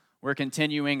We're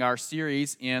continuing our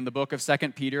series in the book of 2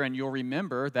 Peter, and you'll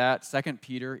remember that 2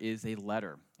 Peter is a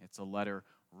letter. It's a letter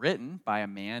written by a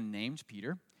man named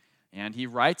Peter, and he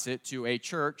writes it to a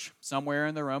church somewhere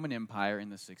in the Roman Empire in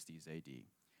the 60s AD.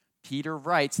 Peter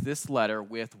writes this letter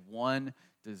with one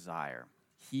desire.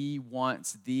 He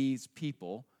wants these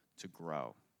people to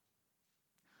grow.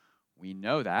 We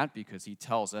know that because he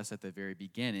tells us at the very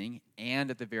beginning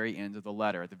and at the very end of the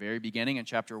letter. At the very beginning in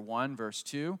chapter 1, verse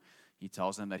 2, he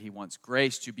tells them that he wants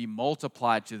grace to be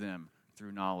multiplied to them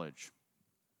through knowledge.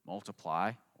 Multiply,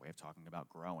 a way of talking about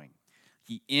growing.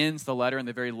 He ends the letter in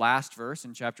the very last verse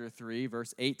in chapter 3,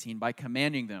 verse 18, by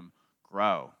commanding them,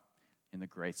 grow in the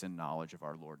grace and knowledge of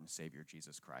our Lord and Savior,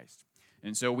 Jesus Christ.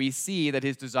 And so we see that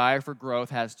his desire for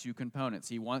growth has two components.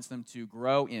 He wants them to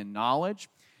grow in knowledge,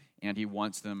 and he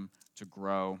wants them to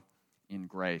grow in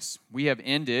grace. We have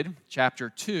ended chapter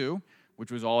 2,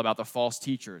 which was all about the false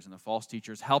teachers. And the false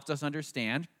teachers helped us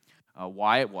understand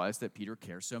why it was that Peter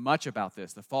cares so much about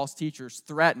this. The false teachers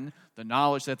threaten the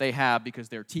knowledge that they have because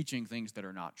they're teaching things that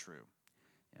are not true.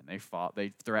 And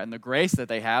they threaten the grace that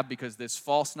they have because this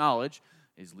false knowledge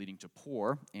is leading to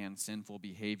poor and sinful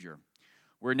behavior.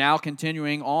 We're now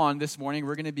continuing on this morning.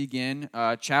 We're going to begin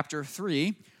chapter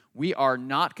 3. We are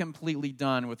not completely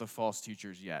done with the false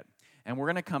teachers yet. And we're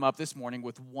going to come up this morning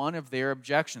with one of their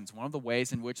objections, one of the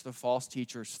ways in which the false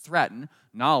teachers threaten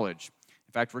knowledge.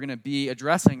 In fact, we're going to be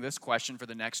addressing this question for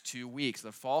the next 2 weeks.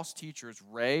 The false teachers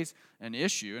raise an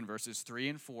issue in verses 3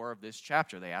 and 4 of this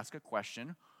chapter. They ask a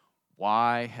question,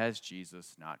 why has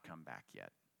Jesus not come back yet?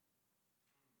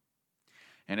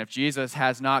 And if Jesus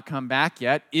has not come back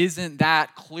yet, isn't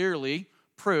that clearly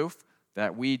proof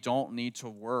that we don't need to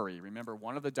worry? Remember,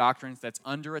 one of the doctrines that's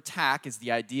under attack is the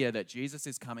idea that Jesus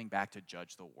is coming back to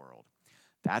judge the world.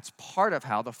 That's part of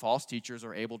how the false teachers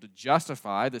are able to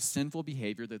justify the sinful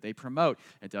behavior that they promote.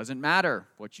 It doesn't matter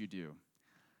what you do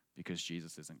because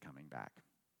Jesus isn't coming back.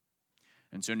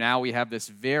 And so now we have this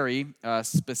very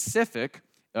specific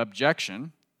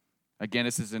objection. Again,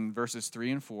 this is in verses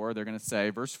 3 and 4. They're going to say,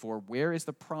 verse 4, where is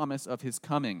the promise of his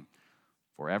coming?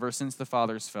 For ever since the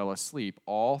fathers fell asleep,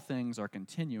 all things are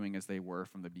continuing as they were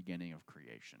from the beginning of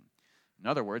creation. In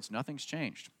other words, nothing's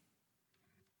changed.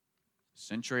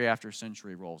 Century after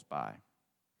century rolls by.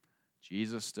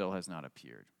 Jesus still has not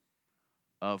appeared.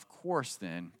 Of course,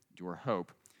 then, your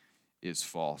hope is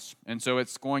false. And so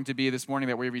it's going to be this morning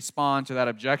that we respond to that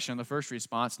objection, the first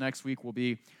response. Next week will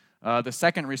be the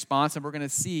second response, and we're going to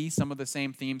see some of the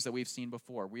same themes that we've seen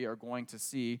before. We are going to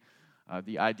see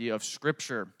the idea of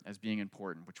Scripture as being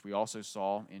important, which we also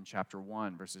saw in chapter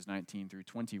 1, verses 19 through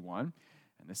 21.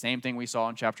 And the same thing we saw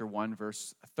in chapter 1,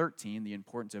 verse 13, the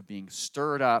importance of being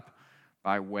stirred up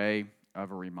by way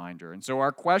of a reminder. And so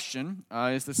our question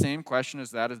is the same question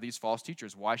as that of these false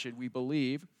teachers. Why should we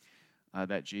believe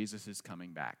that Jesus is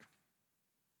coming back?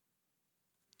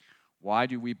 Why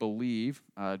do we believe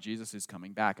Jesus is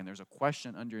coming back? And there's a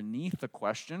question underneath the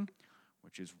question,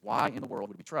 which is why in the world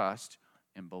would we trust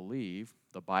and believe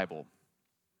the Bible?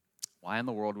 Why in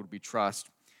the world would we trust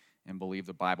and believe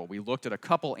the Bible? We looked at a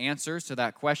couple answers to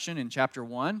that question in chapter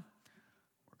 1.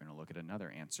 We're going to look at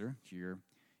another answer here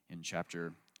in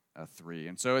chapter 3.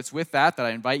 And so it's with that I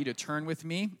invite you to turn with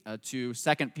me to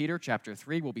 2 Peter chapter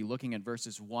 3. We'll be looking at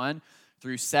verses 1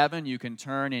 through 7. You can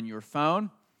turn in your phone,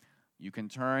 you can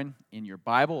turn in your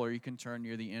Bible, or you can turn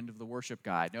near the end of the worship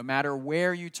guide. No matter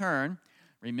where you turn,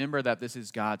 remember that this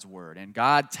is God's word. And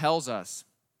God tells us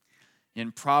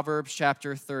in Proverbs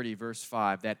chapter 30, verse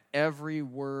 5, that every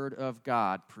word of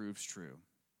God proves true.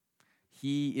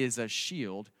 He is a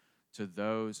shield to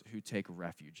those who take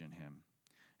refuge in him.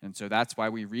 And so that's why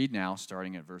we read now,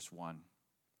 starting at verse 1.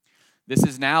 This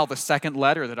is now the second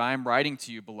letter that I am writing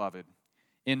to you, beloved.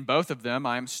 In both of them,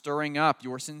 I am stirring up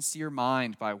your sincere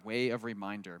mind by way of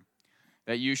reminder,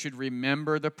 that you should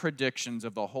remember the predictions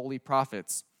of the holy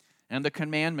prophets and the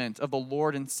commandment of the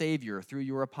Lord and Savior through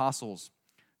your apostles,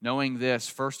 knowing this,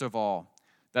 first of all,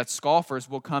 that scoffers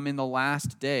will come in the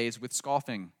last days with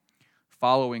scoffing,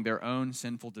 following their own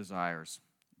sinful desires.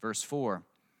 Verse 4,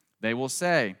 they will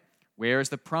say, where is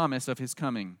the promise of his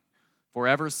coming? For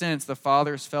ever since the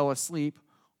fathers fell asleep,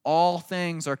 all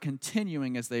things are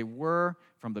continuing as they were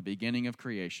from the beginning of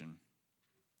creation.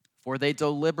 For they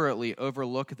deliberately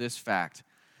overlook this fact,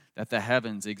 that the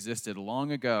heavens existed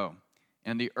long ago,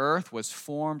 and the earth was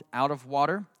formed out of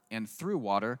water and through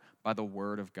water by the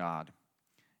word of God.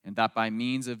 And that by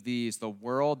means of these, the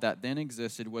world that then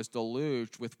existed was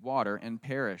deluged with water and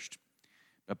perished.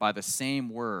 But by the same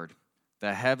word,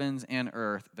 the heavens and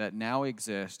earth that now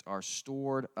exist are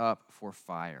stored up for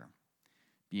fire,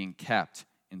 being kept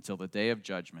until the day of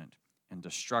judgment and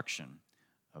destruction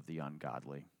of the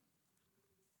ungodly.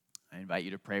 I invite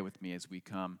you to pray with me as we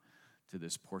come to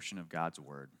this portion of God's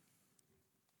Word.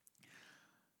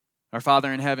 Our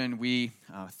Father in heaven, we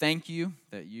thank you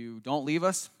that you don't leave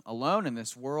us alone in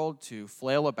this world to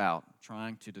flail about,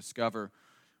 trying to discover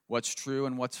what's true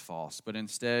and what's false, but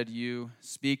instead you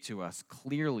speak to us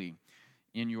clearly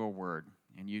in your Word,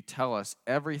 and you tell us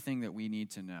everything that we need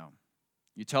to know.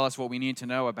 You tell us what we need to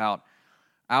know about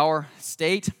our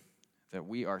state, that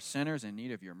we are sinners in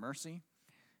need of your mercy,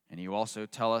 and you also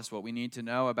tell us what we need to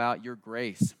know about your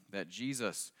grace, that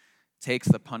Jesus takes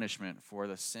the punishment for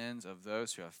the sins of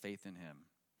those who have faith in him.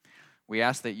 We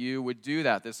ask that you would do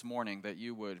that this morning, that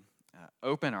you would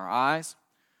open our eyes,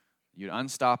 you'd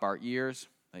unstop our ears,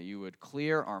 that you would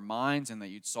clear our minds, and that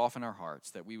you'd soften our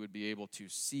hearts, that we would be able to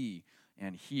see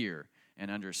and hear and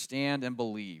understand and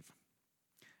believe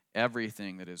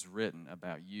everything that is written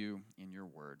about you in your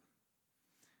word.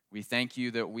 We thank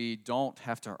you that we don't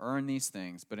have to earn these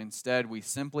things, but instead we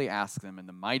simply ask them in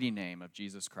the mighty name of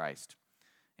Jesus Christ.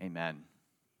 Amen.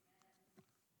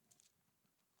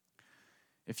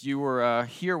 If you were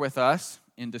here with us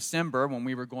in December when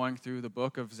we were going through the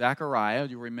book of Zechariah,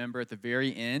 you'll remember at the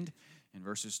very end in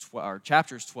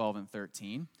chapters 12 and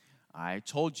 13, I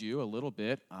told you a little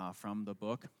bit from the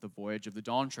book, The Voyage of the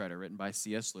Dawn Treader, written by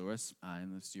C.S. Lewis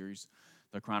in the series,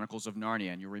 The Chronicles of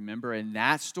Narnia. And you'll remember in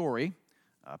that story,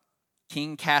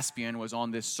 King Caspian was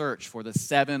on this search for the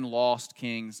 7 lost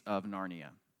kings of Narnia.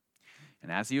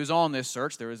 And as he was on this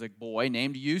search, there was a boy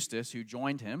named Eustace who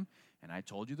joined him. And I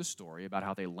told you the story about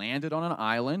how they landed on an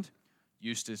island.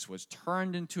 Eustace was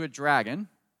turned into a dragon.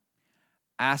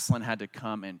 Aslan had to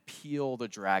come and peel the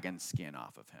dragon's skin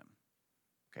off of him.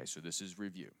 Okay, so this is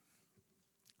review.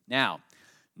 Now,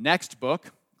 next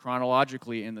book,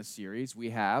 chronologically in the series, we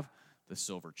have The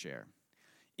Silver Chair.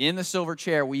 In The Silver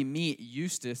Chair, we meet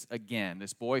Eustace again,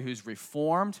 this boy who's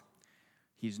reformed.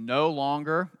 He's no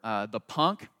longer the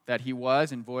punk that he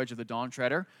was in Voyage of the Dawn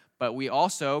Treader, but we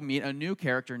also meet a new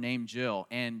character named Jill.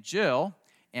 And Jill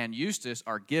and Eustace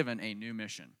are given a new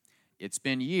mission. It's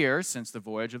been years since the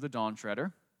Voyage of the Dawn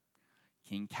Treader.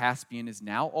 King Caspian is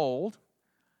now old.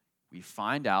 We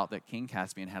find out that King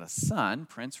Caspian had a son,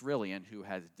 Prince Rilian, who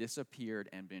has disappeared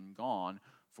and been gone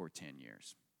for 10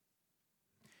 years.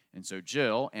 And so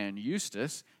Jill and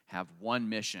Eustace have one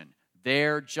mission.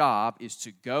 Their job is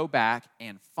to go back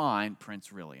and find Prince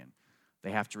Rilian.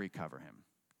 They have to recover him.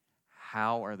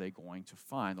 How are they going to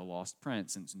find the lost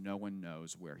prince since no one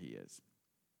knows where he is?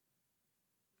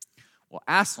 Well,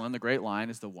 Aslan, the great lion,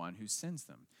 is the one who sends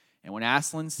them. And when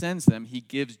Aslan sends them, he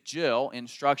gives Jill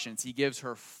instructions. He gives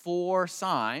her 4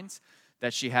 signs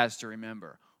that she has to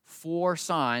remember. 4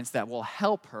 signs that will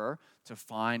help her to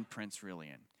find Prince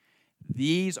Rilian.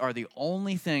 These are the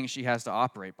only things she has to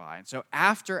operate by. And so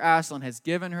after Aslan has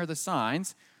given her the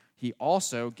signs, he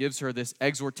also gives her this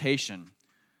exhortation,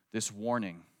 this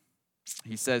warning.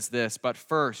 He says this, but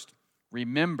first,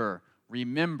 remember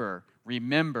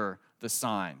the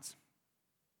signs.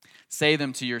 Say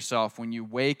them to yourself when you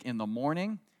wake in the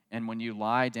morning and when you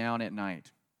lie down at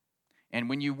night, and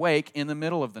when you wake in the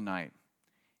middle of the night.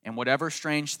 And whatever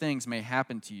strange things may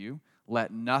happen to you,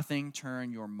 let nothing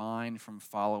turn your mind from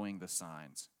following the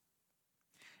signs.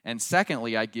 And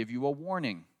secondly, I give you a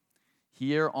warning.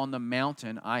 Here on the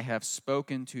mountain I have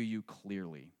spoken to you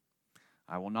clearly.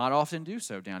 I will not often do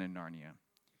so down in Narnia.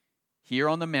 Here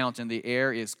on the mountain the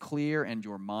air is clear and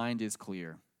your mind is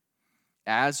clear.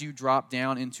 As you drop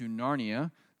down into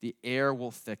Narnia, the air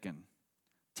will thicken.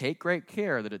 Take great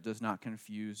care that it does not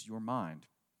confuse your mind.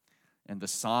 And the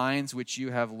signs which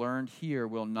you have learned here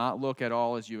will not look at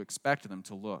all as you expect them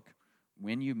to look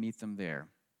when you meet them there.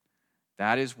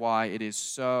 That is why it is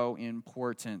so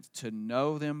important to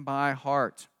know them by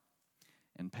heart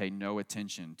and pay no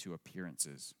attention to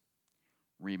appearances.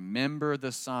 Remember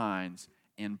the signs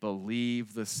and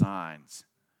believe the signs.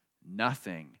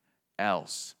 Nothing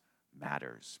else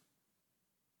matters.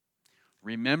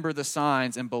 Remember the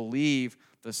signs and believe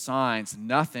the signs.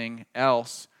 Nothing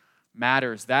else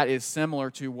matters. That is similar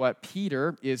to what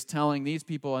Peter is telling these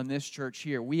people in this church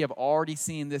here. We have already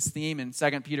seen this theme in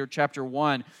 2 Peter chapter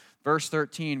 1, verse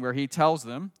 13, where he tells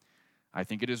them, I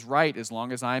think it is right, as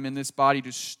long as I am in this body,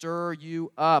 to stir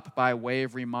you up by way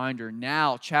of reminder.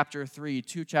 Now, chapter 3,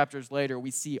 2 chapters later,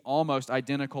 we see almost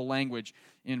identical language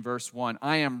in verse 1.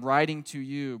 I am writing to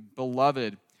you,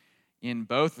 beloved. In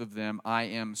both of them, I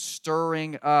am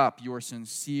stirring up your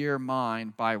sincere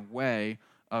mind by way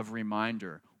of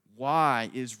reminder. Why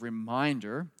is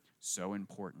reminder so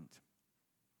important?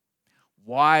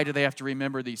 Why do they have to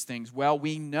remember these things? Well,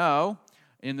 we know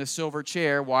in the silver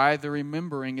chair why the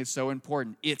remembering is so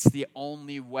important. It's the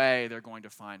only way they're going to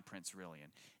find Prince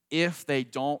Rilian. If they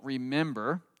don't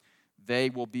remember, they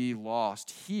will be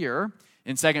lost. Here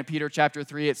in 2 Peter chapter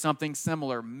 3, it's something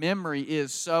similar. Memory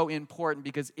is so important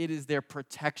because it is their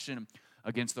protection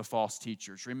against the false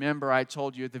teachers. Remember, I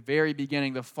told you at the very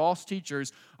beginning, the false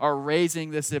teachers are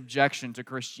raising this objection to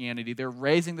Christianity. They're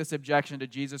raising this objection to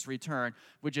Jesus' return,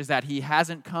 which is that he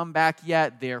hasn't come back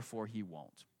yet, therefore he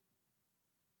won't.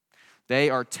 They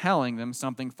are telling them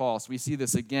something false. We see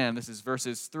this again. This is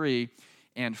verses 3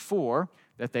 and 4,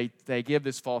 that they give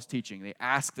this false teaching. They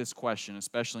ask this question,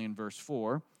 especially in verse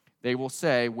 4. They will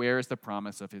say, where is the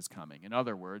promise of his coming? In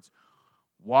other words,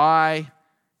 why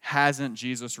hasn't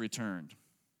Jesus returned?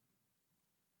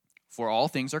 For all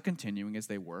things are continuing as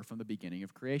they were from the beginning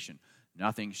of creation.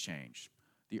 Nothing's changed.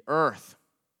 The earth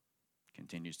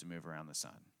continues to move around the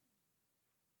sun.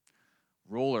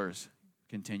 Rulers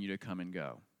continue to come and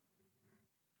go.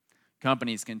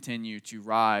 Companies continue to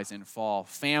rise and fall.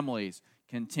 Families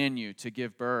continue to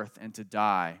give birth and to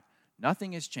die.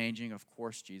 Nothing is changing. Of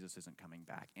course, Jesus isn't coming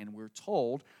back. And we're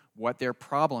told what their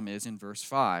problem is in verse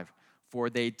 5. For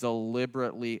they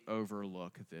deliberately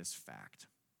overlook this fact.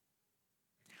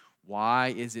 Why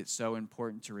is it so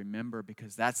important to remember?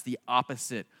 Because that's the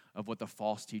opposite of what the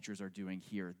false teachers are doing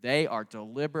here. They are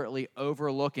deliberately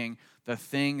overlooking the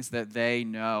things that they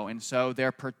know. And so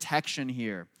their protection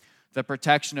here, the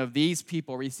protection of these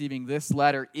people receiving this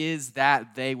letter, is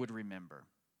that they would remember.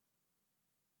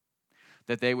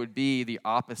 That they would be the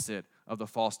opposite of the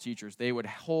false teachers. They would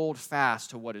hold fast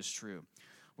to what is true.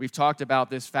 We've talked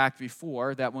about this fact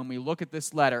before, that when we look at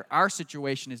this letter, our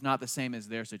situation is not the same as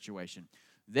their situation.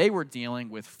 They were dealing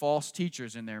with false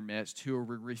teachers in their midst who were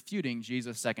refuting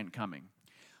Jesus' second coming.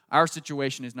 Our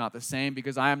situation is not the same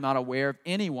because I am not aware of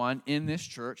anyone in this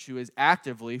church who is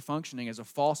actively functioning as a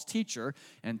false teacher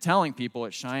and telling people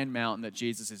at Cheyenne Mountain that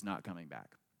Jesus is not coming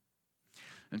back.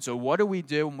 And so what do we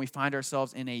do when we find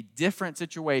ourselves in a different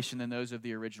situation than those of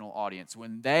the original audience?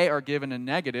 When they are given a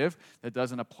negative that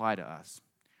doesn't apply to us?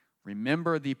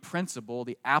 Remember the principle,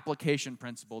 the application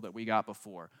principle that we got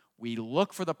before. We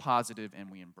look for the positive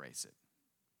and we embrace it.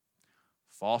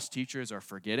 False teachers are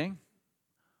forgetting.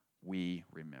 We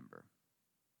remember.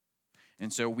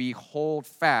 And so we hold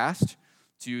fast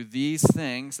to these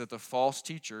things that the false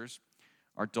teachers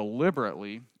are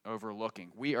deliberately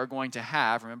overlooking. We are going to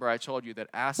have, remember I told you that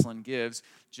Aslan gives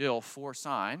Jill 4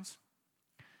 signs.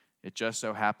 It just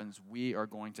so happens we are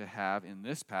going to have in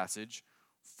this passage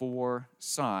 4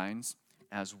 signs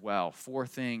as well. 4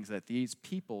 things that these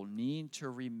people need to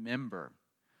remember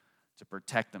to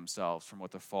protect themselves from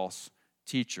what the false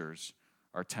teachers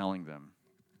are telling them.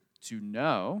 To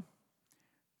know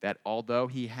that although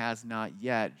he has not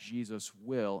yet, Jesus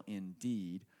will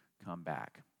indeed come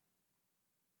back.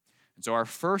 And so our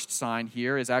first sign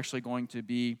here is actually going to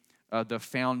be the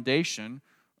foundation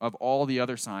of all the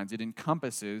other signs. It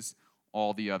encompasses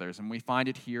all the others. And we find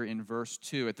it here in verse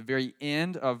 2. At the very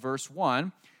end of verse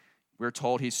 1, we're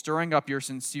told he's stirring up your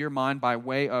sincere mind by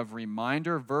way of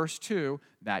reminder. Verse 2,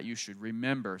 that you should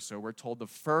remember. So we're told the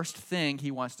first thing he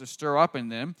wants to stir up in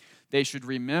them, they should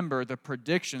remember the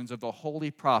predictions of the holy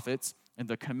prophets and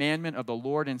the commandment of the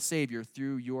Lord and Savior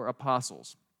through your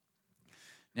apostles.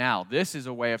 Now, this is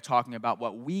a way of talking about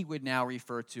what we would now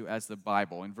refer to as the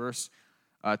Bible. In verse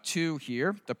 2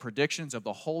 here, the predictions of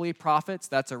the holy prophets,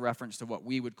 that's a reference to what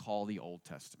we would call the Old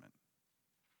Testament.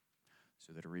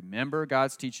 So that to remember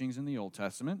God's teachings in the Old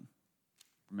Testament.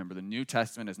 Remember, the New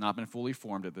Testament has not been fully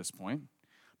formed at this point.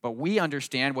 But we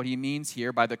understand what he means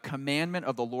here by the commandment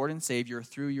of the Lord and Savior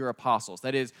through your apostles.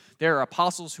 That is, there are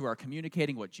apostles who are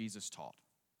communicating what Jesus taught.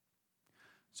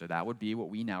 So that would be what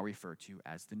we now refer to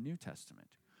as the New Testament.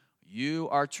 You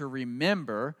are to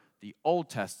remember the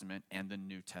Old Testament and the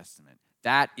New Testament.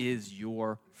 That is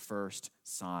your first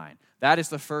sign. That is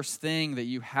the first thing that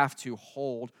you have to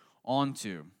hold on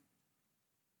to.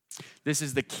 This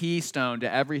is the keystone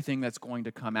to everything that's going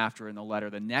to come after in the letter,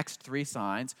 the next 3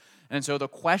 signs. And so the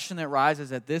question that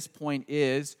rises at this point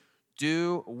is,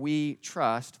 do we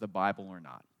trust the Bible or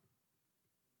not?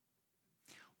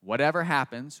 Whatever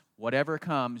happens, whatever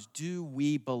comes, do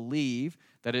we believe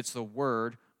that it's the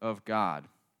Word of God?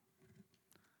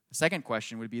 The second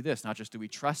question would be this, not just do we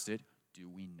trust it, do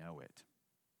we know it?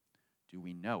 Do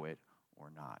we know it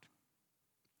or not?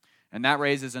 And that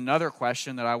raises another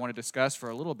question that I want to discuss for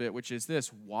a little bit, which is this: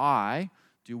 why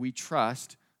do we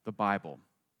trust the Bible?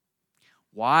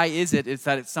 Why is it? It's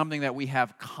that it's something that we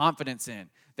have confidence in,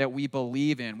 that we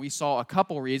believe in. We saw a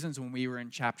couple reasons when we were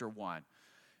in chapter 1.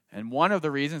 And one of the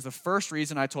reasons, the first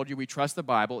reason I told you we trust the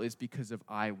Bible is because of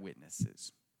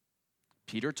eyewitnesses.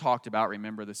 Peter talked about,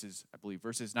 remember this is, I believe,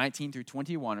 verses 19 through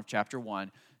 21 of chapter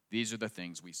 1. These are the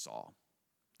things we saw.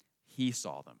 He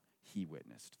saw them. He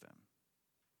witnessed them.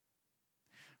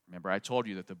 Remember, I told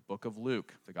you that the book of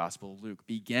Luke, the Gospel of Luke,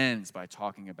 begins by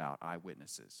talking about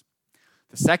eyewitnesses.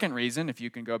 The second reason, if you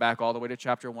can go back all the way to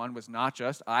chapter 1, was not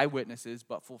just eyewitnesses,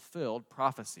 but fulfilled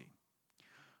prophecy.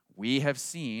 We have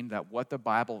seen that what the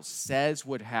Bible says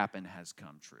would happen has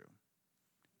come true.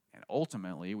 And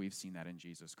ultimately, we've seen that in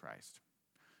Jesus Christ.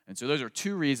 And so those are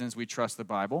two reasons we trust the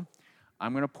Bible.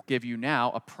 I'm going to give you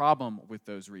now a problem with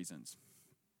those reasons.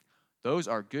 Those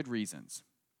are good reasons.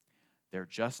 They're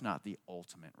just not the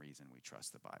ultimate reason we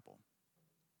trust the Bible.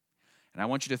 And I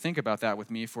want you to think about that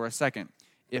with me for a second.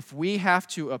 If we have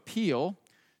to appeal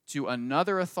to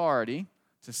another authority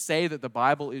to say that the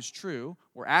Bible is true,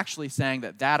 we're actually saying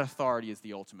that that authority is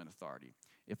the ultimate authority.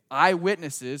 If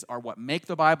eyewitnesses are what make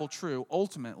the Bible true,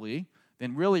 ultimately,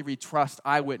 then really we trust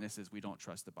eyewitnesses. We don't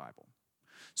trust the Bible.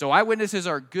 So eyewitnesses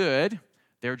are good.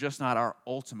 They're just not our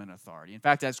ultimate authority. In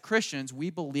fact, as Christians, we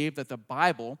believe that the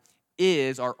Bible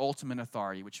is our ultimate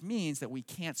authority, which means that we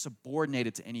can't subordinate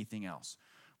it to anything else.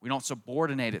 We don't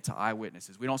subordinate it to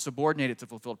eyewitnesses. We don't subordinate it to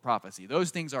fulfilled prophecy. Those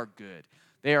things are good.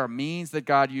 They are means that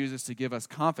God uses to give us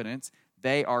confidence.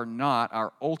 They are not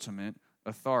our ultimate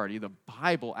authority. The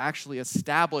Bible actually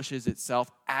establishes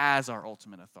itself as our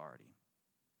ultimate authority.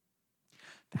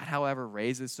 That, however,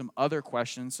 raises some other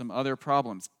questions, some other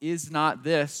problems. Is not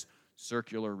this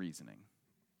circular reasoning?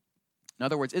 In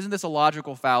other words, isn't this a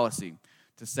logical fallacy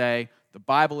to say the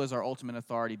Bible is our ultimate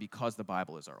authority because the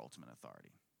Bible is our ultimate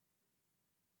authority?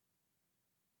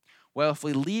 Well, if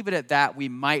we leave it at that, we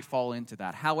might fall into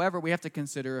that. However, we have to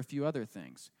consider a few other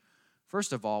things.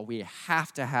 First of all, we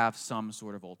have to have some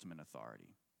sort of ultimate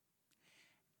authority.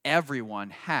 Everyone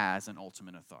has an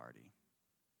ultimate authority.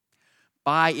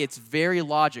 By its very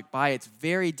logic, by its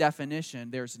very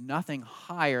definition, there's nothing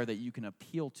higher that you can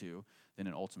appeal to than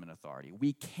an ultimate authority.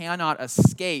 We cannot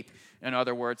escape, in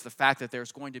other words, the fact that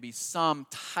there's going to be some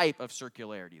type of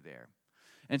circularity there.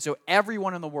 And so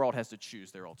everyone in the world has to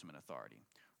choose their ultimate authority.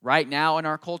 Right now in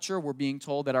our culture, we're being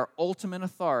told that our ultimate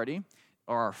authority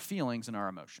are our feelings and our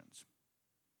emotions.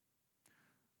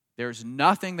 There's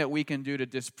nothing that we can do to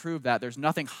disprove that. There's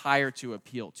nothing higher to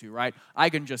appeal to, right? I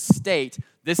can just state,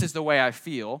 this is the way I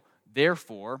feel,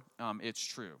 therefore, it's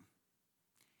true.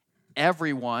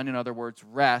 Everyone, in other words,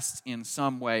 rests in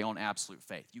some way on absolute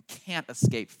faith. You can't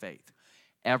escape faith.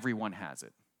 Everyone has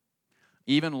it.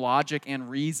 Even logic and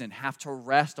reason have to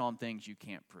rest on things you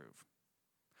can't prove.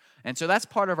 And so that's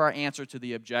part of our answer to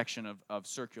the objection of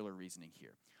circular reasoning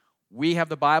here. We have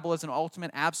the Bible as an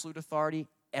ultimate absolute authority.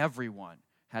 Everyone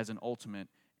has an ultimate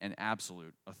and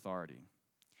absolute authority.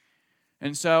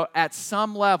 And so at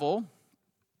some level,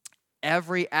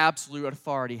 every absolute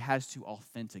authority has to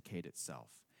authenticate itself.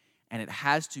 And it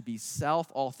has to be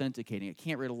self-authenticating. It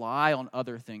can't rely on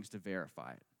other things to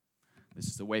verify it. This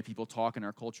is the way people talk in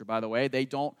our culture, by the way. They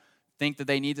don't think that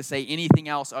they need to say anything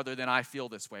else other than I feel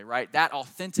this way, right? That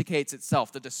authenticates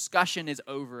itself. The discussion is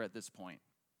over at this point.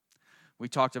 We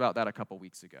talked about that a couple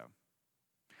weeks ago.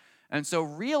 And so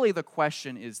really the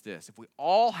question is this. If we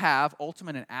all have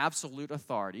ultimate and absolute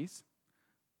authorities,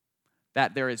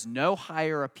 that there is no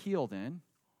higher appeal then,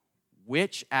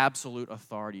 which absolute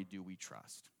authority do we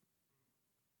trust?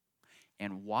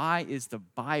 And why is the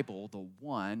Bible the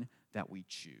one that we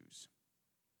choose?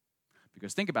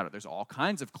 Because think about it, there's all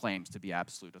kinds of claims to be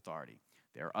absolute authority.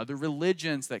 There are other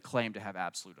religions that claim to have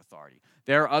absolute authority.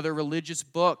 There are other religious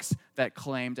books that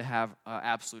claim to have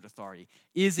absolute authority.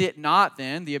 Is it not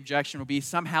then, the objection will be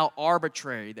somehow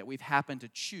arbitrary that we've happened to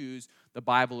choose the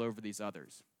Bible over these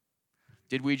others?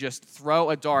 Did we just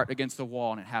throw a dart against the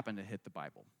wall and it happened to hit the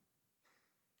Bible?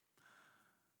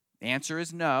 The answer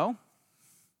is no.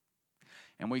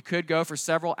 And we could go for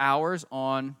several hours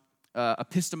on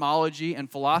epistemology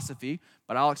and philosophy,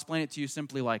 but I'll explain it to you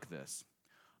simply like this.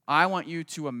 I want you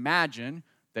to imagine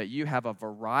that you have a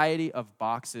variety of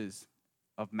boxes,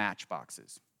 of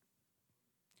matchboxes.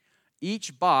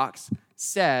 Each box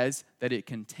says that it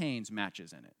contains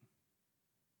matches in it.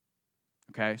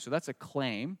 Okay, so that's a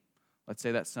claim. Let's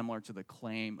say that's similar to the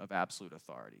claim of absolute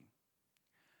authority.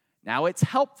 Now, it's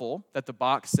helpful that the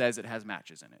box says it has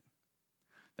matches in it.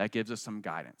 That gives us some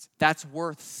guidance. That's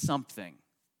worth something.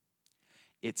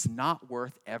 It's not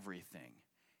worth everything.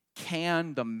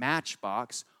 Can the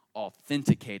matchbox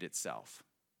authenticate itself?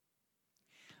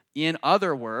 In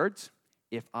other words,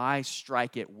 if I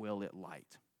strike it, will it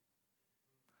light?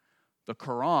 The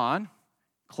Quran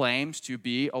claims to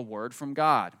be a word from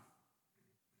God.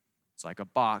 It's like a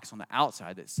box on the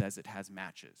outside that says it has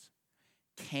matches.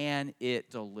 Can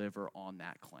it deliver on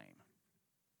that claim?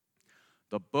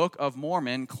 The Book of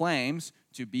Mormon claims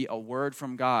to be a word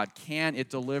from God. Can it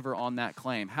deliver on that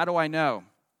claim? How do I know?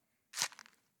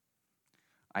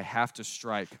 I have to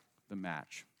strike the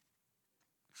match.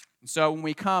 And so when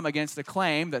we come against the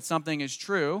claim that something is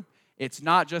true, it's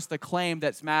not just the claim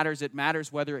that matters, it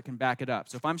matters whether it can back it up.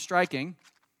 So if I'm striking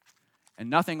and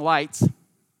nothing lights,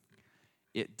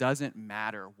 it doesn't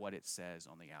matter what it says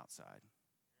on the outside.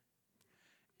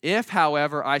 If,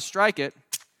 however, I strike it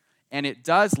and it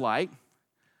does light,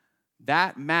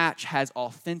 that match has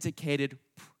authenticated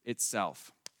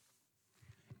itself.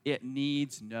 It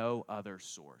needs no other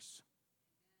source.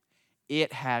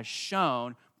 It has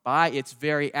shown by its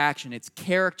very action, its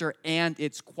character and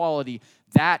its quality,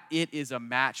 that it is a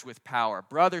match with power.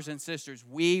 Brothers and sisters,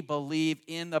 we believe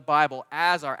in the Bible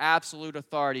as our absolute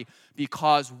authority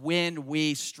because when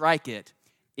we strike it,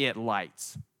 it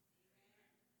lights.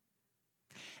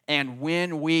 And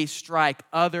when we strike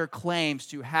other claims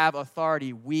to have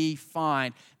authority, we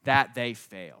find that they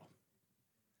fail.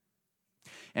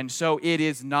 And so it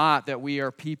is not that we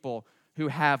are people who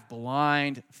have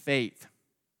blind faith.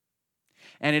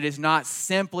 And it is not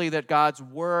simply that God's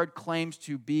word claims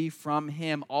to be from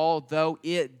him, although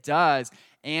it does,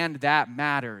 and that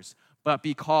matters, but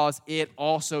because it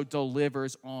also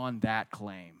delivers on that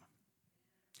claim.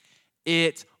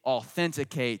 It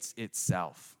authenticates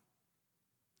itself.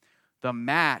 The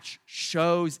match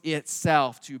shows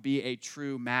itself to be a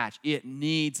true match. It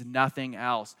needs nothing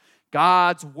else.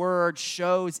 God's word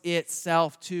shows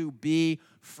itself to be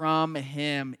from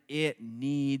him. It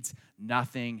needs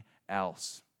nothing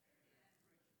else.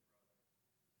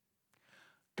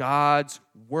 God's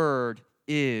word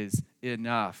is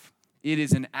enough. It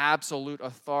is an absolute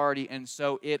authority, and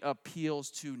so it appeals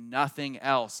to nothing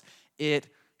else. It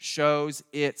shows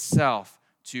itself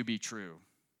to be true.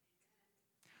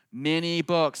 Many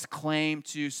books claim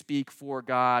to speak for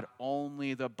God.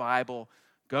 Only the Bible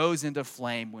goes into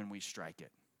flame when we strike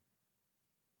it.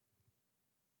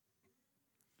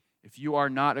 If you are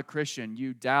not a Christian,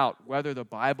 you doubt whether the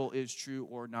Bible is true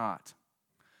or not,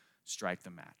 strike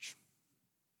the match.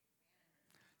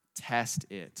 Test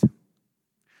it.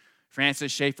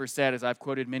 Francis Schaeffer said, as I've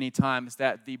quoted many times,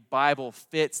 that the Bible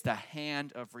fits the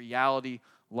hand of reality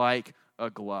like a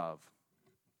glove.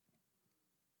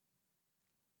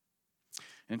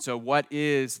 And so what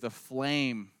is the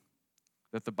flame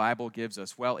that the Bible gives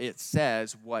us? Well, it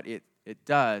says what it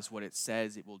does, what it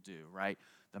says it will do, right?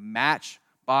 The match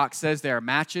box says there are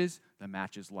matches, the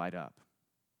matches light up.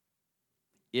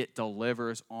 It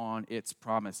delivers on its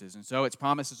promises. And so its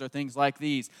promises are things like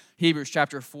these. Hebrews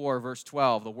chapter 4, verse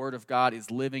 12, the word of God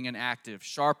is living and active,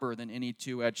 sharper than any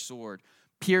two-edged sword,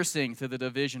 piercing to the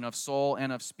division of soul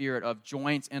and of spirit, of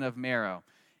joints and of marrow,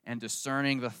 and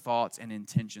discerning the thoughts and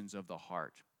intentions of the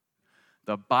heart.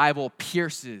 The Bible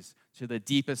pierces to the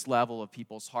deepest level of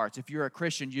people's hearts. If you're a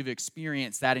Christian, you've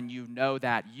experienced that and you know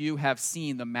that. You have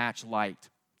seen the match light.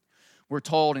 We're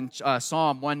told in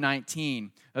Psalm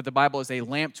 119 that the Bible is a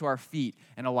lamp to our feet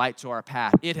and a light to our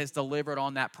path. It has delivered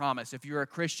on that promise. If you're a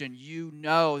Christian, you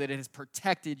know that it has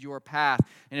protected your path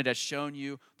and it has shown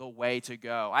you the way to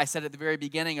go. I said at the very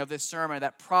beginning of this sermon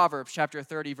that Proverbs chapter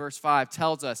 30, verse 5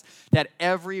 tells us that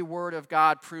every word of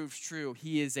God proves true.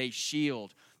 He is a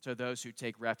shield to those who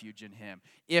take refuge in him.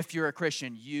 If you're a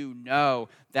Christian, you know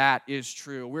that is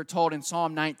true. We're told in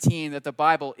Psalm 19 that the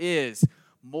Bible is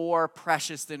more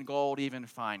precious than gold, even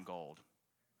fine gold.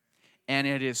 And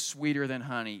it is sweeter than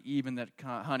honey, even that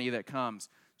honey that comes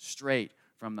straight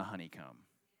from the honeycomb.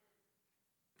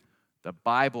 The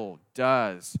Bible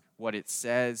does what it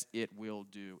says it will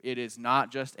do. It is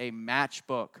not just a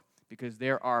matchbook, because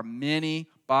there are many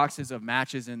boxes of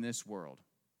matches in this world.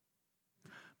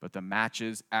 But the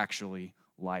matches actually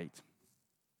light.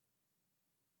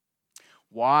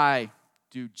 Why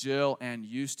do Jill and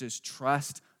Eustace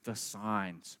trust the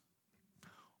signs?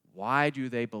 Why do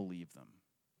they believe them?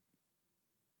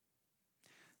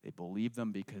 They believe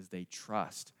them because they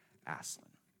trust Aslan.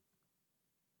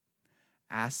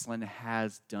 Aslan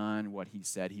has done what he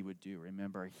said he would do.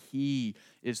 Remember, he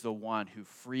is the one who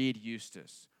freed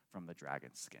Eustace from the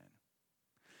dragon's skin.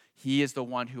 He is the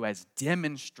one who has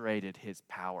demonstrated his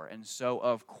power. And so,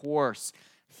 of course,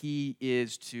 he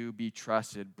is to be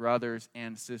trusted. Brothers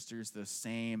and sisters, the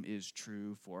same is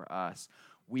true for us.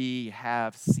 We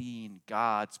have seen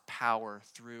God's power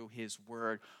through his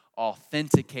word,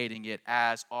 authenticating it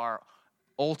as our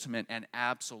ultimate and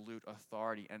absolute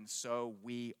authority. And so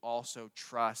we also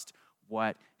trust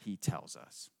what he tells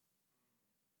us.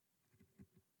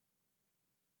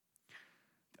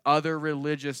 Other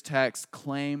religious texts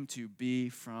claim to be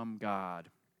from God.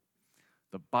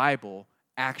 The Bible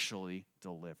actually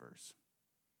delivers.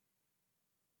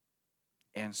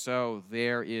 And so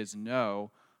there is no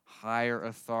higher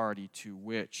authority to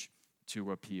which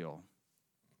to appeal.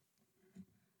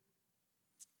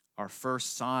 Our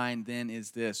first sign then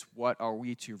is this. What are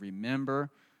we to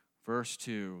remember? Verse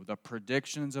 2, the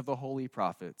predictions of the holy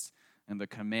prophets and the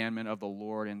commandment of the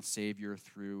Lord and Savior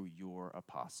through your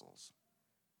apostles.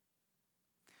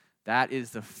 That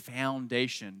is the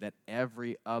foundation that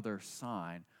every other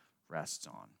sign rests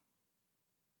on.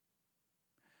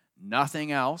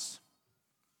 Nothing else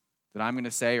that I'm going to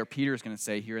say or Peter's going to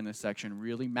say here in this section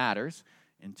really matters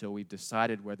until we've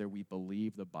decided whether we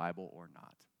believe the Bible or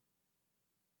not.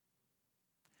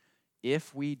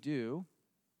 If we do,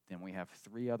 then we have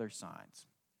three other signs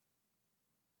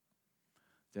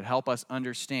that help us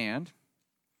understand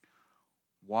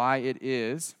why it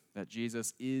is that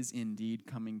Jesus is indeed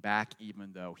coming back,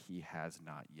 even though he has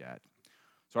not yet.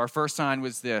 So our first sign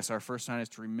was this. Our first sign is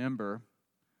to remember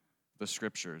the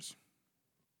Scriptures.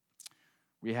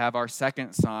 We have our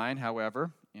second sign,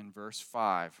 however, in verse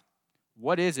 5.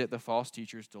 What is it the false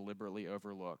teachers deliberately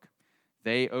overlook?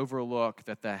 They overlook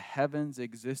that the heavens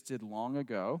existed long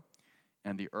ago,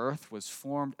 and the earth was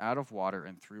formed out of water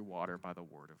and through water by the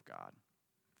word of God.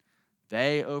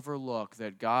 They overlook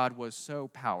that God was so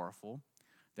powerful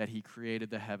that he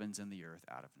created the heavens and the earth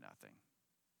out of nothing.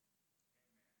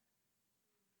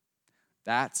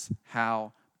 That's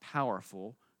how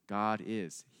powerful God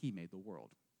is. He made the world.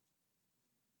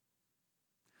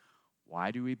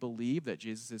 Why do we believe that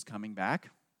Jesus is coming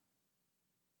back?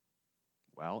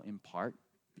 Well, in part,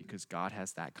 because God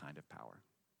has that kind of power.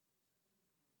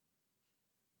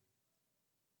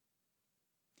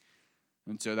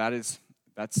 And so that's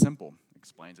simple,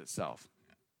 explains itself.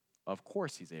 Of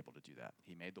course he's able to do that.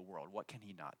 He made the world. What can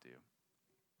he not do?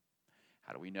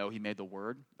 How do we know he made the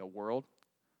world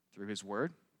through his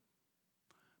word?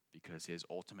 Because his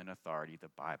ultimate authority, the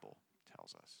Bible,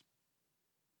 tells us.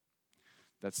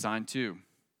 That's sign 2.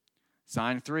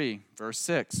 Sign 3, verse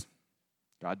 6.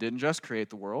 God didn't just create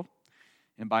the world,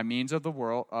 and by means of the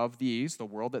world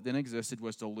that then existed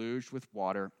was deluged with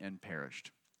water and perished.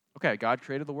 Okay, God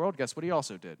created the world. Guess what he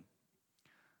also did?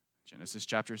 Genesis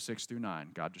chapter 6 through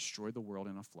 9. God destroyed the world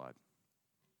in a flood.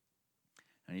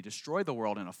 And he destroyed the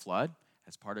world in a flood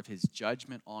as part of his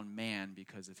judgment on man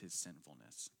because of his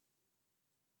sinfulness.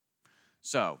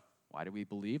 So, why do we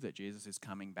believe that Jesus is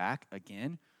coming back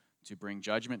again to bring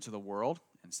judgment to the world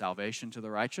and salvation to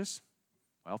the righteous?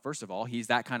 Well, first of all, he's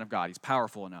that kind of God. He's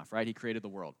powerful enough, right? He created the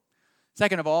world.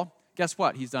 Second of all, guess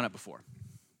what? He's done it before.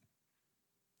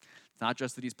 It's not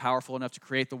just that he's powerful enough to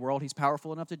create the world, he's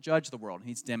powerful enough to judge the world, and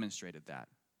he's demonstrated that.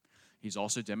 He's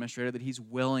also demonstrated that he's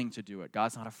willing to do it.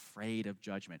 God's not afraid of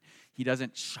judgment. He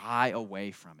doesn't shy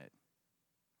away from it.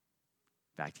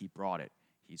 In fact, he brought it.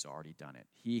 He's already done it.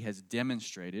 He has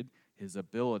demonstrated his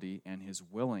ability and his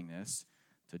willingness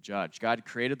to judge. God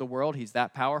created the world. He's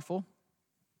that powerful.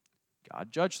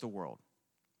 God judged the world.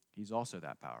 He's also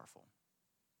that powerful.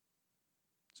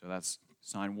 So that's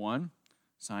sign 1,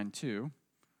 sign 2,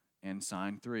 and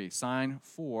sign 3. Sign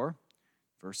 4,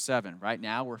 verse 7. Right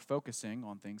now we're focusing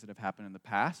on things that have happened in the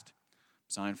past.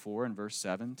 Sign 4 in verse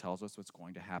 7 tells us what's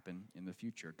going to happen in the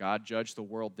future. God judged the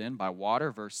world then by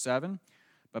water, verse 7.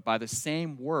 But by the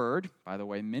same word, by the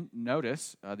way,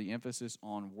 notice the emphasis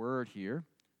on word here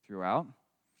throughout.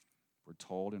 We're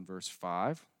told in verse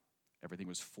 5, everything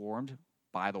was formed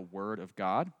by the word of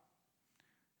God.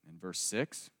 In verse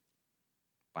 6,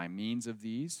 by means of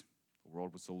these, the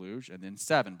world was deluged. And then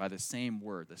 7, by the same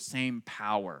word, the same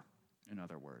power, in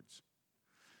other words.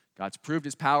 God's proved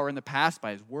his power in the past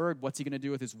by his word. What's he going to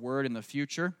do with his word in the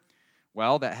future?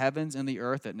 Well, the heavens and the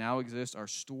earth that now exist are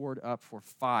stored up for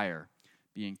fire,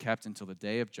 being kept until the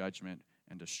day of judgment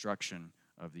and destruction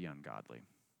of the ungodly.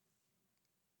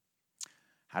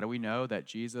 How do we know that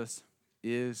Jesus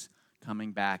is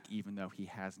coming back even though he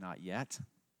has not yet?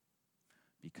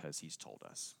 Because he's told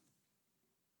us.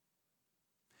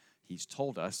 He's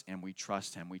told us, and we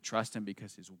trust him. We trust him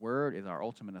because his word is our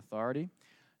ultimate authority,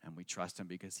 and we trust him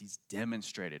because he's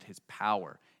demonstrated his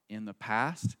power in the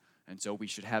past, and so we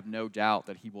should have no doubt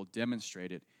that he will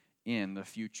demonstrate it in the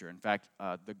future. In fact,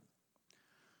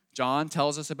 John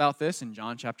tells us about this in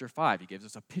John chapter 5. He gives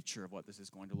us a picture of what this is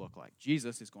going to look like.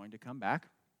 Jesus is going to come back.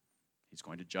 He's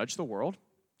going to judge the world.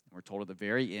 And we're told at the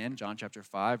very end, John chapter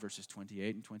 5, verses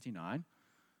 28 and 29,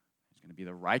 he's going to be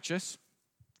the righteous.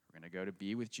 We're going to go to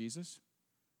be with Jesus.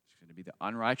 There's going to be the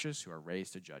unrighteous who are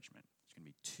raised to judgment. There's going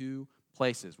to be two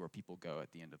places where people go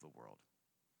at the end of the world.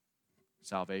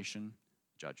 Salvation,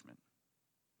 judgment.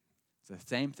 It's the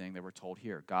same thing that we're told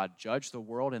here. God judged the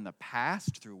world in the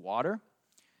past through water.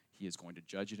 He is going to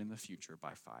judge it in the future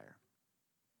by fire.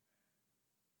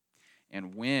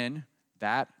 And when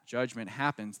that judgment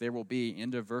happens, there will be,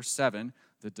 into verse 7,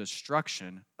 the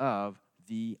destruction of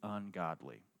the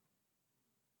ungodly.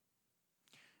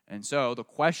 And so the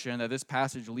question that this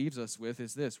passage leaves us with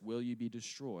is this: will you be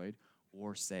destroyed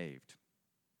or saved?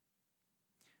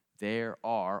 There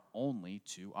are only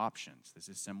two options. This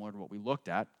is similar to what we looked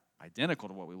at, identical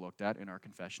to what we looked at in our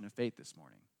confession of faith this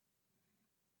morning.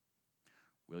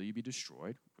 Will you be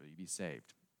destroyed? Will you be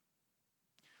saved?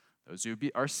 Those who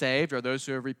are saved are those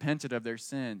who have repented of their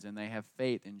sins and they have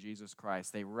faith in Jesus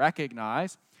Christ. They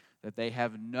recognize that they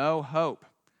have no hope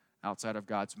outside of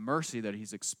God's mercy that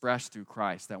he's expressed through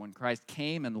Christ. That when Christ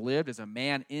came and lived as a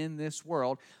man in this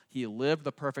world, he lived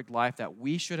the perfect life that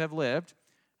we should have lived,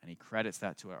 and he credits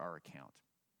that to our account.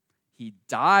 He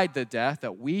died the death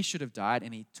that we should have died,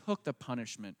 and he took the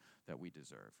punishment that we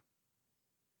deserve.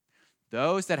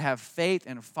 Those that have faith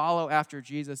and follow after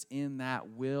Jesus in that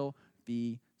will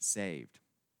be saved.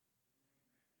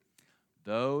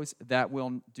 Those that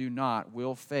do not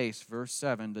will face, verse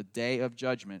 7, the day of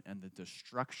judgment and the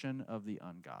destruction of the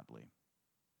ungodly.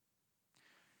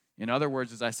 In other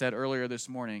words, as I said earlier this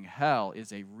morning, hell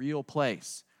is a real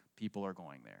place. People are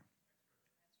going there.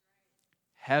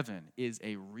 Heaven is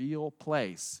a real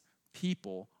place.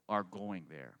 People are going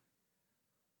there.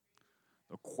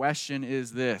 The question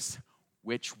is this: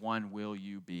 which one will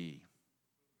you be?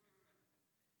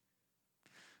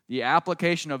 The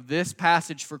application of this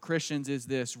passage for Christians is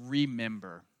this: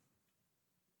 remember.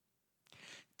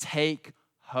 Take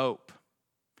hope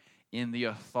in the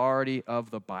authority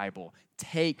of the Bible.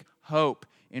 Take hope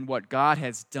in what God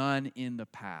has done in the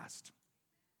past.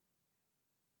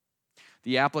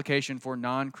 The application for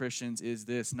non-Christians is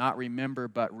this: not remember,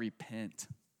 but repent.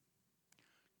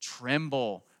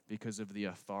 Tremble because of the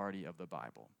authority of the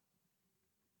Bible.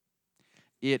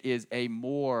 It is a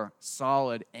more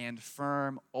solid and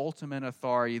firm ultimate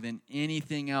authority than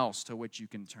anything else to which you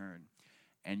can turn,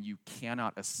 and you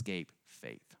cannot escape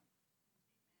faith.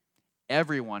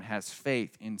 Everyone has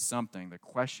faith in something. The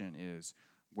question is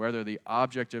whether the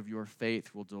object of your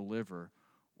faith will deliver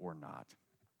or not.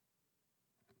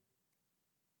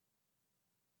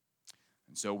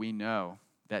 And so we know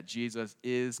that Jesus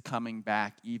is coming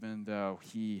back even though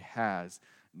he has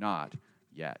not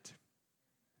yet.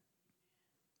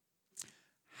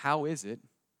 How is it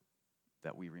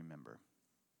that we remember?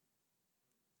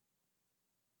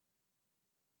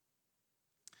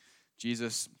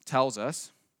 Jesus tells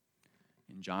us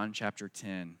in John chapter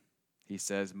 10, he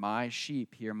says, "My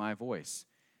sheep hear my voice,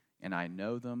 and I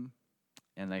know them,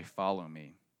 and they follow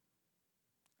me.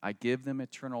 I give them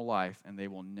eternal life, and they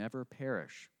will never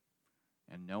perish,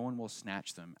 and no one will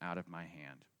snatch them out of my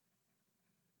hand."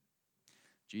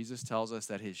 Jesus tells us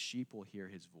that his sheep will hear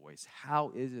his voice. How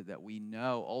is it that we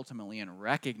know ultimately and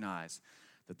recognize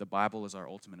that the Bible is our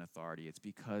ultimate authority? It's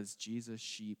because Jesus'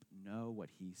 sheep know what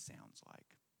he sounds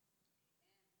like.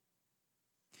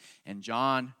 And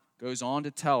John goes on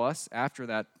to tell us, after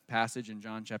that passage in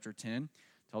John chapter 10,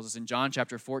 tells us in John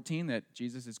chapter 14 that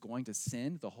Jesus is going to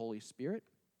send the Holy Spirit.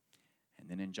 And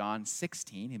then in John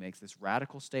 16, he makes this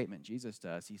radical statement, Jesus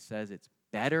does. He says it's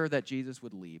better that Jesus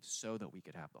would leave so that we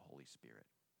could have the Holy Spirit.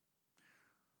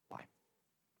 Why?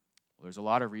 Well, there's a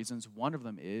lot of reasons. One of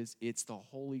them is it's the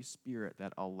Holy Spirit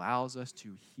that allows us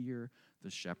to hear the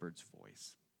shepherd's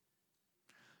voice.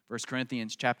 1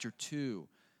 Corinthians chapter 2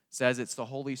 says it's the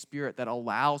Holy Spirit that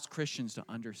allows Christians to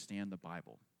understand the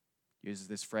Bible. He uses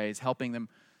this phrase, helping them,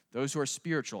 those who are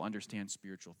spiritual, understand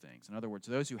spiritual things. In other words,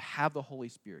 those who have the Holy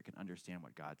Spirit can understand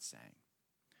what God's saying.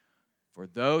 For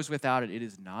those without it, it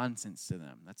is nonsense to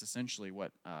them. That's essentially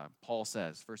what Paul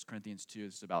says. 1 Corinthians 2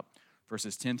 is about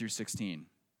verses 10 through 16.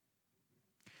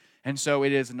 And so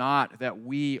it is not that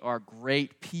we are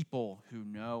great people who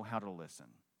know how to listen,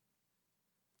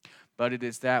 but it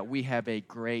is that we have a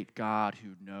great God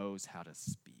who knows how to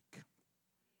speak.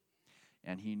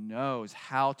 And he knows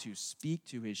how to speak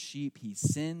to his sheep. He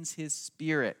sends his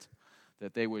Spirit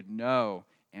that they would know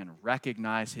and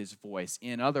recognize his voice.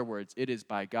 In other words, it is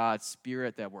by God's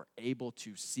Spirit that we're able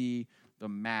to see the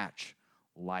match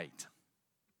light.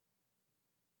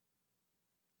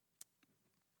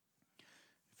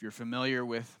 If you're familiar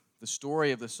with the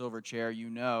story of the silver chair,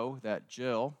 you know that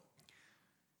Jill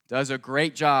does a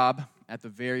great job at the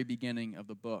very beginning of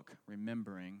the book,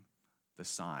 remembering the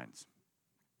signs.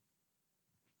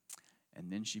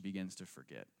 And then she begins to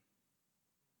forget.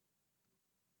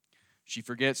 She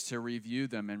forgets to review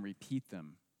them and repeat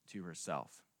them to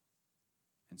herself.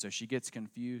 And so she gets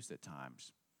confused at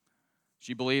times.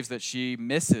 She believes that she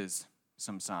misses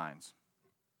some signs.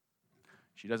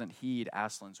 She doesn't heed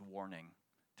Aslan's warning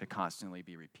to constantly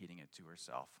be repeating it to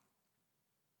herself.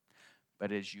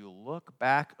 But as you look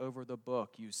back over the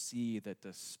book, you see that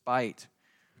despite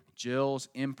Jill's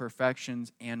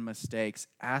imperfections and mistakes,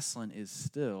 Aslan is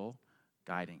still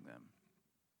guiding them.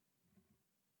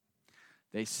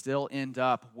 They still end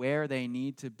up where they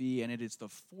need to be, and it is the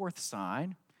fourth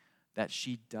sign that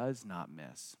she does not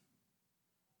miss.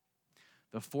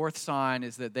 The fourth sign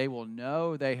is that they will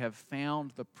know they have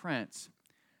found the prince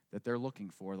that they're looking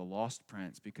for, the lost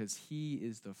prince, because he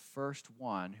is the first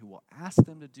one who will ask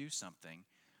them to do something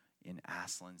in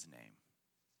Aslan's name.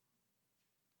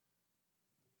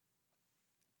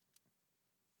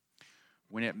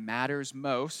 When it matters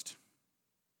most,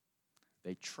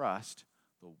 they trust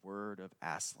the word of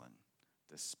Aslan,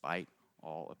 despite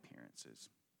all appearances.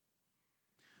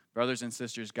 Brothers and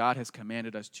sisters, God has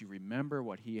commanded us to remember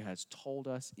what he has told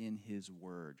us in his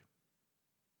word.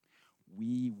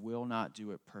 We will not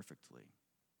do it perfectly.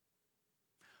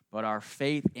 But our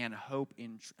faith and hope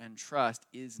and trust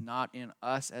is not in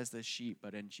us as the sheep,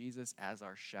 but in Jesus as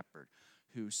our shepherd,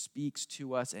 who speaks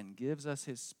to us and gives us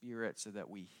his Spirit so that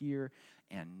we hear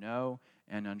and know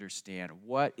and understand.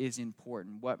 What is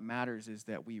important, what matters is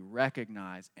that we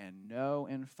recognize and know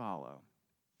and follow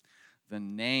the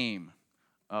name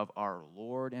of our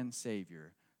Lord and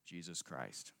Savior, Jesus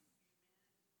Christ.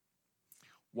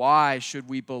 Why should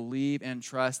we believe and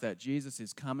trust that Jesus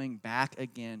is coming back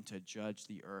again to judge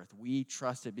the earth? We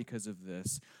trust it because of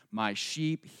this. My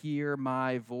sheep hear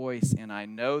my voice, and I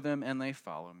know them, and they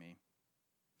follow me.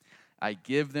 I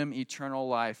give them eternal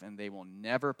life, and they will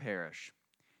never perish,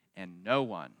 and no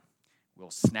one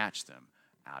will snatch them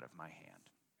out of my hand.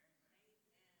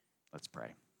 Let's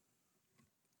pray.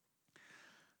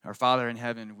 Our Father in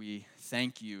heaven, we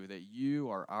thank you that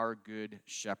you are our good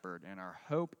shepherd, and our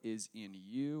hope is in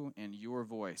you and your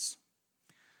voice,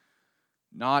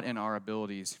 not in our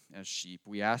abilities as sheep.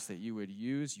 We ask that you would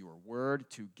use your word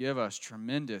to give us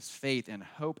tremendous faith and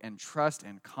hope and trust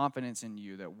and confidence in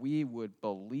you, that we would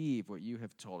believe what you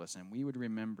have told us and we would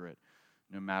remember it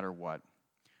no matter what.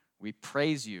 We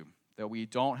praise you that we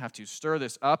don't have to stir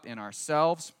this up in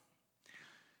ourselves.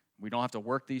 We don't have to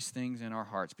work these things in our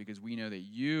hearts because we know that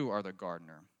you are the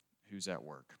gardener who's at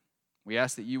work. We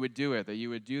ask that you would do it, that you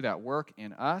would do that work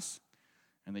in us,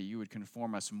 and that you would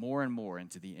conform us more and more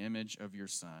into the image of your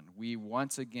Son. We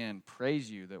once again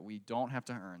praise you that we don't have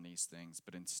to earn these things,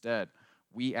 but instead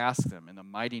we ask them in the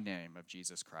mighty name of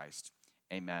Jesus Christ.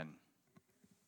 Amen.